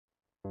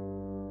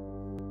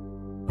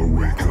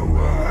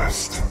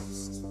rest,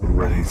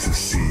 ready to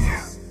see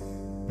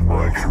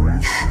my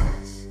creation,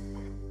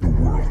 the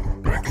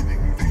world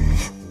beckoning thee.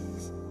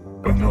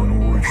 Unknown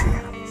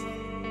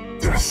origin,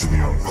 destiny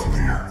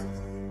unclear,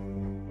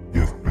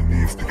 yet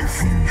beneath the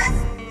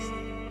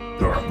confusion,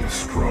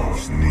 darkness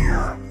draws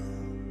near.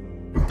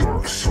 The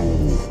dark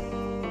soul,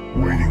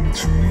 waiting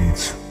to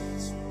meet,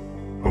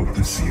 hope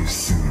to see you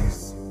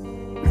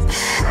soon, and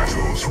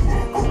shadows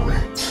will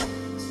greet.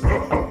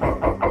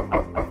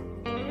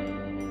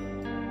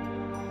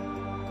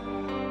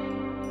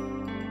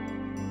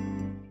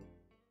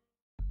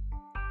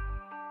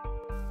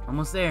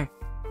 Almost there.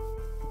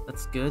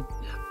 That's good.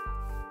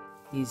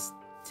 These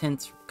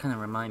tents kind of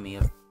remind me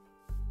of,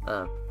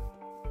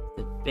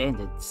 the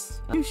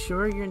bandits. Are you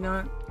sure you're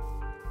not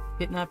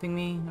kidnapping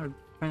me or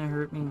trying to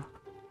hurt me?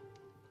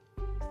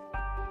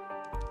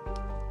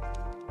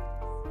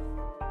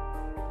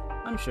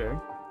 I'm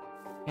sure.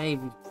 Hey, if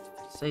you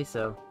say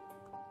so.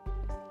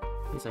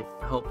 At least I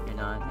hope you're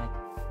not.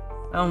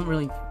 I don't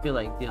really feel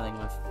like dealing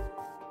with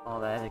all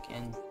that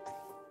again.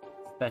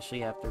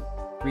 Especially after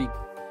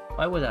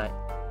Why would I?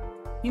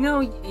 You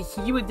know,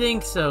 you would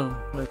think so,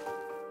 but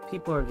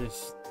people are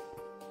just...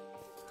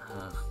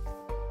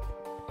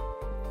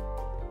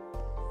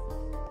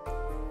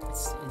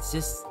 It's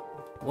just...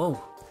 Whoa.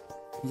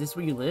 Is this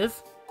where you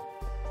live?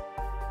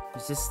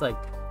 Is this like...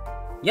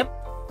 Yep.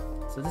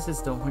 So this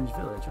is the Orange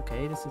Village.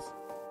 Okay, it's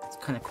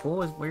kind of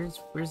cool.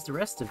 Where's the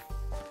rest of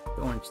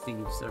the Orange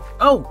Thieves?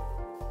 Oh!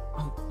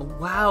 Oh,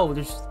 wow,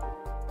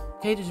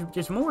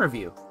 there's more of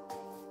you.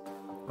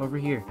 Over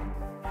here.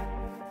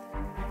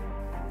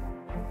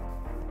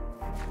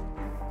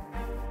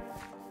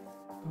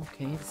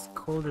 Okay, it's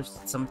cool. There's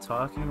some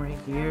talking right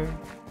here.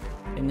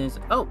 And there's...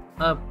 Oh!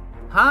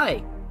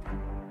 Hi!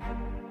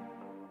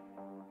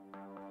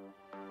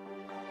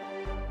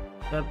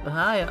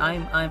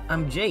 Hi,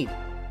 I'm Jade.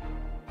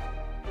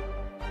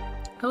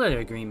 Hello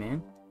there, Green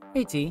Man.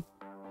 Hey, T.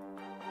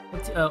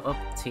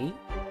 T?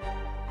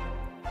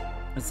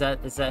 Is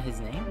that his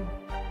name?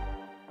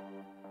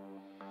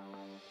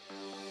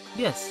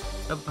 Yes.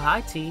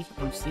 Hi, T.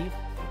 I'm Steve.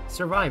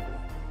 Survival.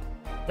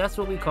 That's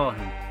what we call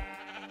him.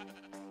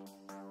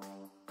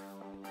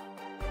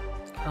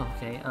 Oh,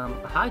 okay.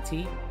 Hi,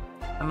 T.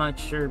 I'm not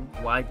sure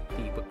why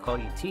people call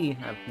you T.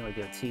 I have no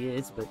idea what T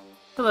is, but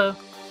hello.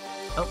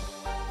 Oh.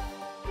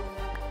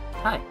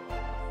 Hi.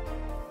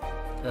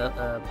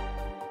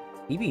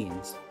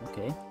 Beans.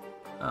 Okay.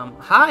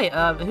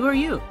 Hi, who are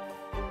you?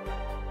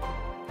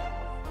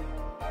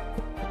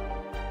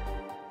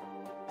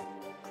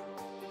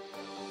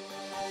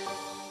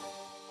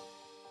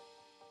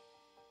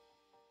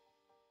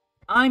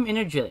 I'm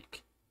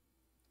energetic.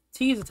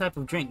 Tea is a type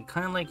of drink,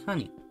 kind of like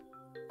honey.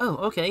 Oh,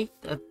 okay.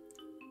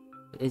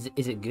 Is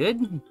it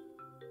good?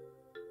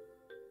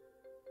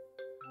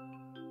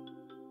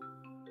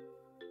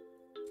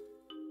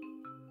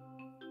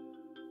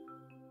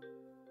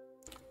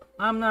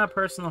 I'm not a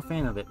personal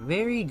fan of it.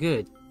 Very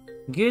good.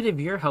 Good if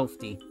you're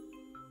healthy.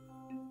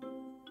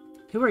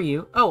 Who are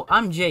you? Oh,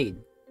 I'm Jade.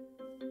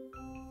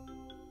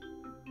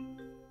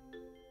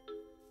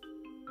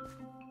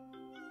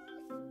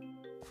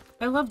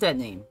 I love that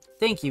name.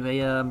 Thank you.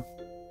 A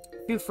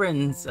few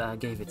friends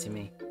gave it to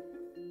me.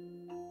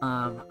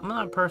 I'm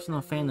not a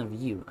personal fan of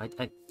you. I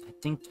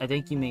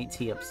think you made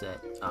T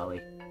upset,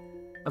 Ollie.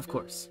 Of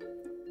course.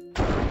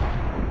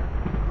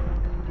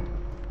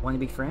 Want to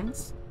be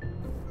friends?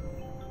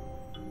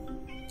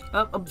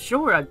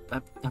 Sure. I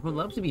would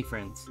love to be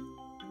friends.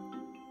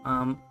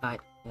 I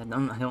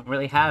don't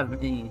really have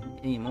any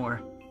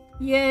anymore.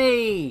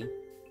 Yay!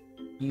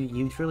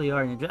 You truly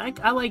are.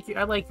 I like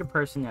your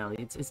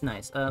personality. It's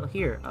nice.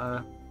 Here.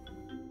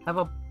 Have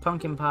a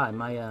pumpkin pie.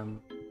 My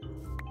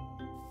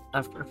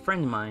a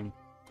friend of mine.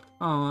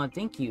 Oh,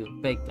 thank you.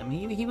 Baked them.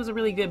 He was a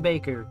really good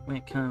baker when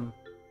it came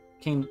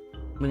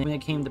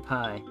to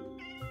pie.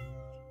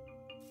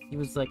 He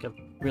was like a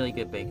really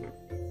good baker.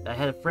 I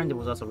had a friend that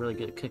was also really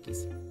good at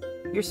cookies.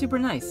 You're super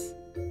nice.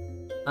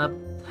 I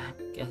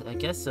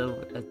guess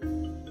so. As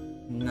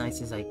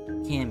nice as I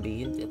can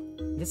be.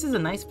 This is a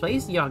nice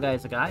place y'all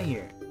guys got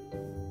here.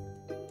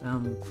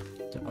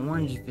 The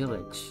Orange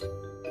Village.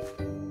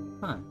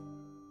 Huh.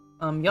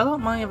 Y'all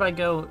don't mind if I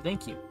go...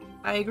 Thank you.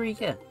 I agree,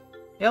 yeah.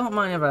 Y'all don't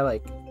mind if I,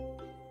 like,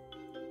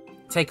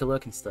 take a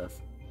look and stuff,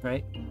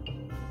 right?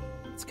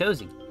 It's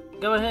cozy.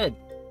 Go ahead.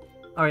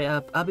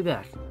 Alright, I'll be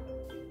back.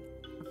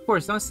 Of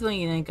course, don't steal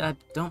anything. I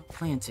don't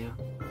plan to.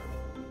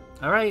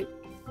 Alright.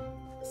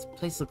 This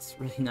place looks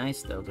really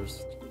nice, though.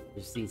 There's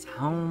these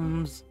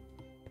homes,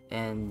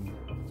 and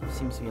there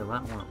seems to be a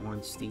lot more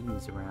Orange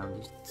Thieves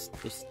around.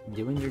 Just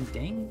doing their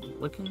thing,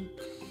 looking.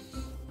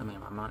 I mean,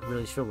 I'm not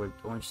really sure what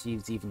Orange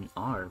Thieves even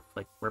are.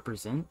 Like,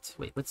 represent?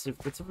 Wait, what's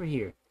over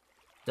here?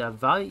 The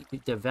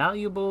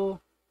valuable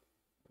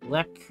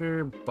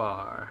liquor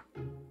bar.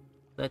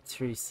 Let's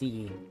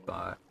see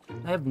bar.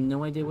 I have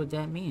no idea what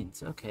that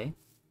means. Okay.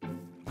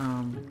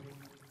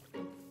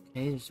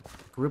 Okay, there's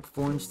a group of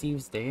Orange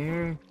Thieves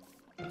there.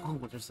 Oh,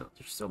 there's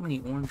so many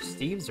Orange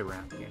Thieves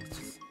around here. It's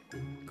just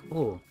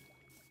cool.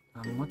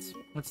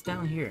 What's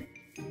down here?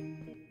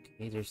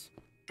 Okay, there's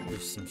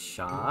some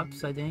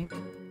shops, I think.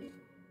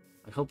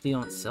 I hope they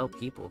don't sell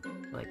people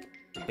like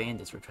the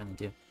bandits were trying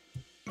to do.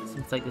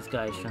 Seems like this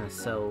guy is trying to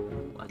sell,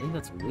 I think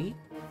that's wheat?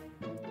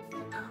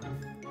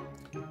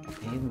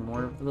 Okay,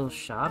 more little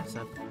shops.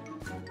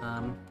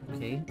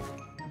 Okay.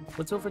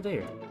 What's over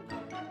there?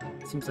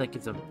 Seems like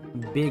it's a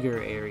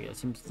bigger area.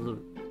 Seems a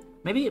little...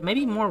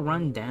 Maybe more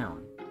run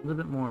down. A little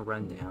bit more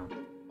run down.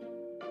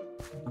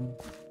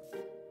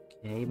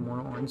 Okay,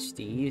 more orange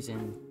steves,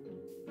 and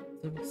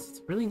it's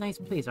a really nice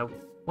place. I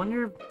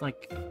wonder,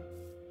 like...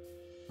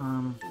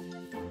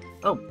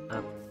 Oh,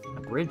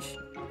 a bridge.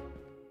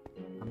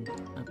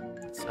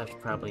 I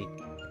should probably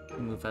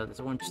move out of this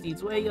orange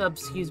steve's way up.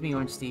 Excuse me,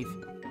 orange steve.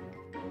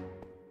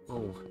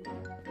 Oh.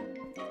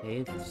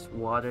 Okay, there's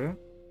water.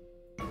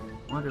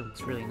 Water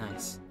looks really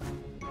nice.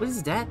 What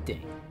is that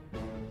thing?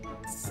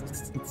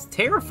 It's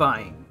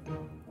terrifying.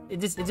 It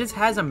just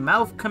has a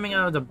mouth coming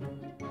out of the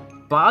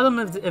bottom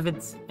of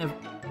its and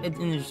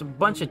there's a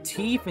bunch of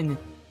teeth, and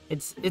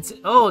it's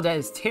oh, that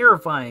is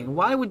terrifying.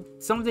 Why would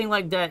something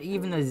like that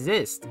even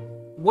exist?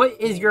 What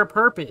is your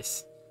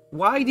purpose?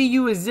 Why do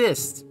you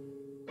exist?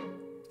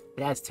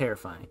 That's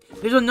terrifying.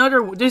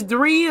 There's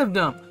 3 of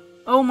them.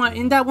 Oh my,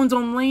 and that one's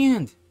on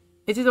land.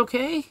 Is it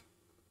okay?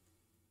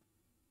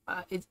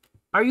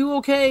 Are you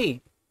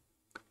okay?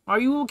 Are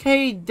you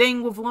okay,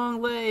 thing with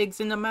long legs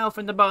and the mouth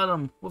and the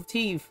bottom with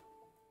teeth?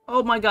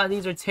 Oh my god,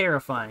 these are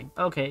terrifying.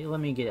 Okay, let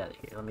me get out of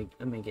here. Let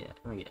me get out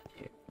of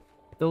here.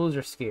 Those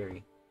are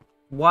scary.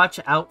 Watch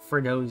out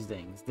for those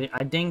things.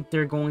 I think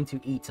they're going to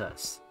eat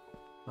us.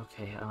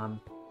 Okay,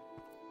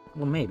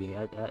 well maybe.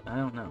 I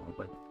don't know,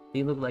 but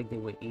they look like they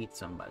would eat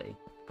somebody.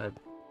 But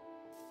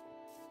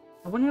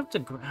I wonder if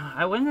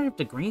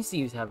the green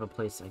thieves have a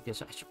place like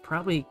this. I should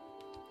probably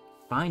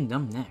find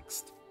them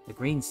next. The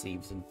green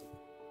thieves, and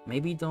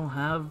maybe they'll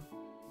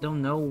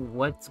know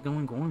what's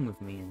going on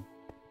with me and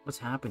what's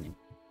happening.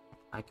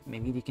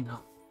 Maybe they can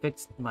help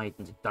fix my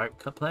dark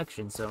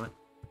complexion, so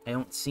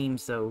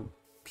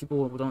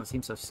people don't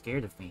seem so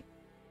scared of me.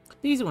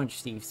 These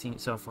orange thieves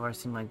so far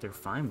seem like they're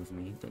fine with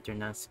me, that they're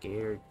not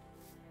scared,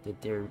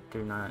 that they're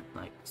not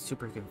like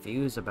super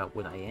confused about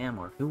what I am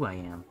or who I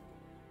am,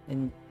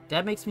 and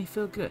that makes me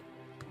feel good.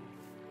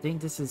 I think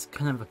this is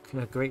kind of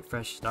a great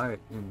fresh start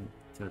into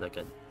like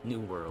a new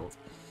world.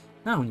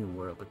 Not a new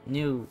world, but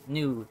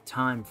new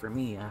time for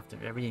me after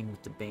everything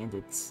with the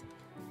bandits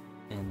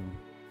and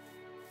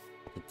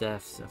the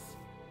deaths of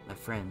my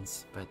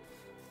friends. But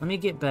let me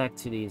get back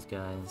to these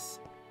guys.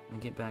 Let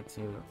me get back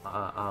to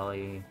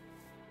Ollie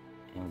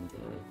and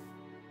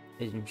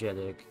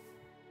Energetic.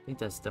 I think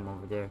that's them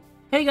over there.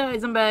 Hey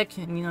guys, I'm back,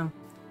 and you know,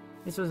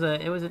 it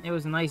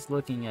was nice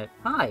looking at.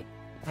 Hi,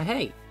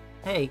 hey,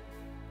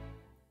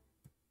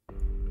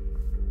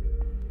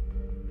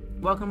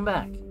 welcome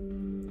back.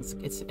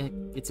 It's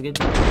a good.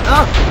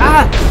 Oh,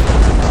 ah!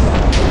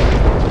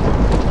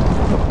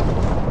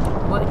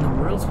 What in the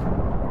world?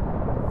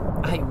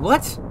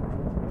 What?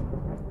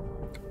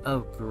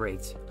 Oh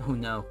great! Oh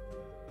no!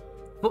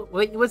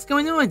 Wait, what's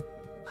going on?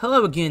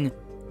 Hello again,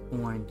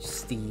 Orange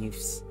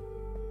Steves.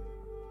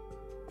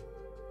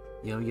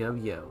 Yo.